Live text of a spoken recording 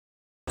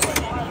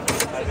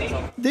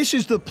This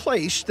is the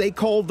place they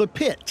call the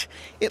pit.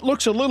 It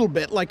looks a little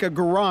bit like a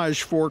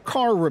garage for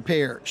car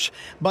repairs.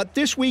 But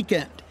this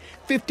weekend,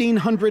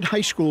 1,500 high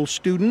school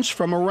students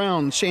from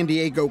around San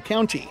Diego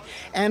County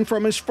and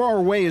from as far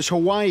away as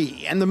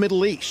Hawaii and the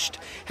Middle East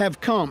have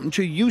come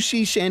to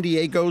UC San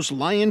Diego's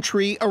Lion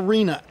Tree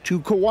Arena to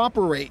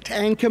cooperate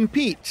and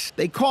compete.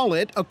 They call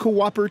it a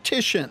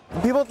cooperation.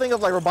 People think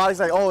of like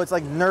robotics like, oh, it's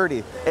like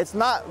nerdy. It's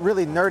not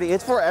really nerdy.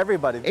 It's for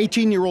everybody.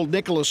 18-year-old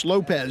Nicholas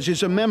Lopez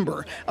is a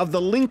member of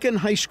the Lincoln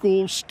High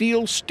School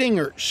Steel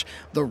Stingers,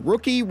 the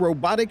rookie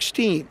robotics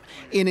team,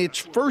 in its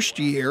first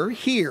year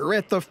here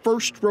at the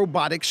First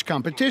Robotics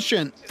Competition.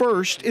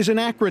 FIRST is an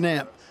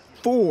acronym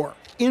for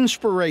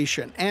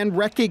Inspiration and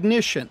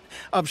Recognition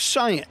of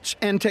Science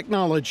and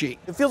Technology.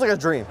 It feels like a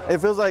dream. It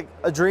feels like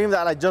a dream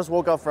that I just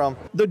woke up from.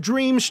 The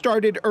dream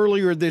started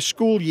earlier this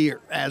school year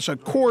as a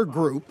core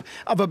group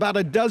of about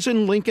a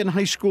dozen Lincoln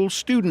High School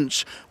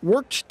students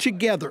worked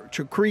together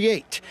to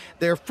create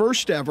their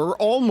first ever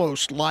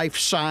almost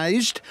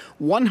life-sized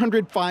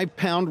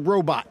 105-pound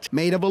robot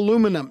made of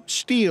aluminum,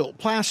 steel,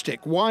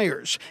 plastic,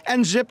 wires,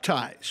 and zip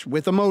ties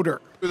with a motor.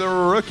 The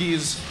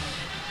rookies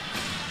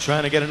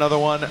trying to get another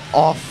one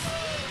off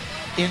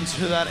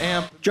into that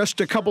amp. Just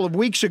a couple of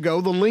weeks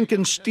ago, the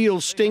Lincoln Steel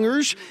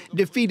Stingers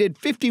defeated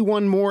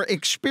 51 more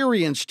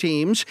experienced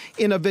teams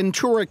in a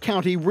Ventura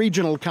County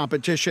regional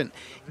competition,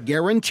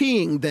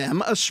 guaranteeing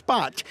them a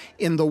spot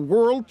in the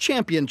World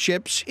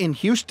Championships in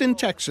Houston,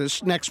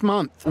 Texas next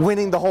month.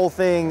 Winning the whole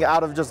thing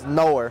out of just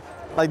nowhere.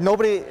 Like,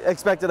 nobody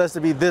expected us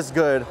to be this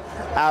good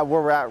at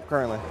where we're at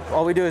currently.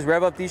 All we do is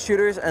rev up these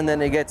shooters, and then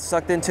they get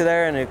sucked into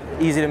there, and it's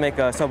easy to make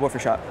a subwoofer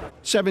shot.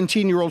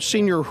 17-year-old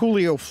senior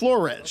Julio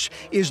Flores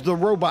is the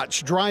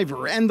robot's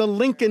driver and the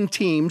Lincoln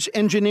team's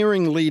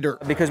engineering leader.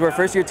 Because we're a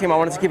first-year team, I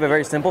wanted to keep it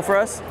very simple for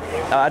us.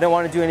 I don't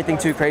want to do anything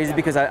too crazy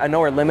because I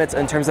know our limits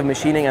in terms of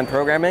machining and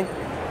programming.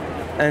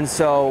 And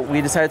so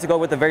we decided to go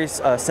with a very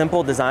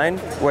simple design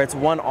where it's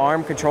one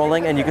arm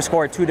controlling and you can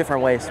score it two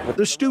different ways.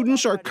 The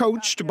students are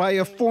coached by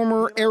a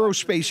former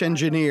aerospace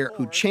engineer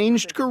who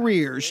changed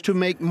careers to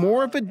make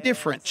more of a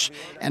difference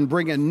and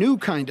bring a new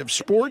kind of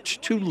sport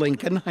to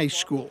Lincoln High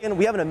School. And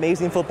we have an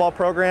amazing football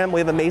program. We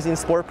have an amazing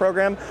sport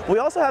program. We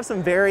also have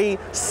some very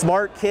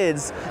smart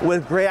kids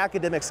with great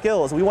academic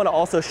skills. We want to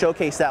also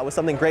showcase that with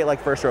something great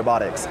like First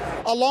Robotics.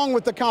 Along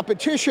with the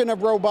competition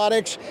of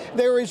robotics,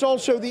 there is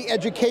also the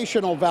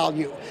educational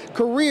value.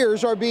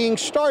 Careers are being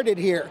started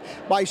here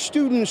by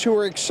students who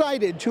are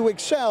excited to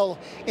excel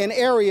in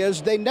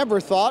areas they never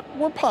thought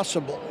were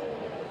possible.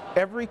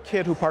 Every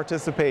kid who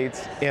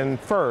participates in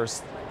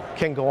FIRST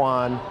can go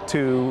on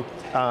to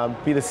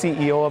be the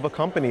CEO of a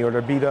company or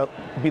to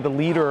be the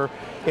leader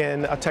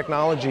in a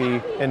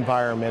technology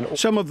environment.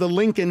 Some of the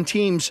Lincoln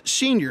team's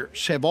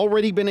seniors have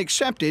already been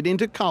accepted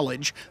into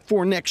college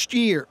for next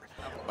year.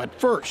 But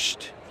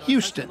first,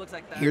 Houston,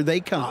 here they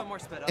come.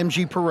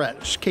 M.G.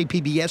 Perez,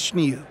 KPBS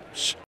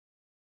News.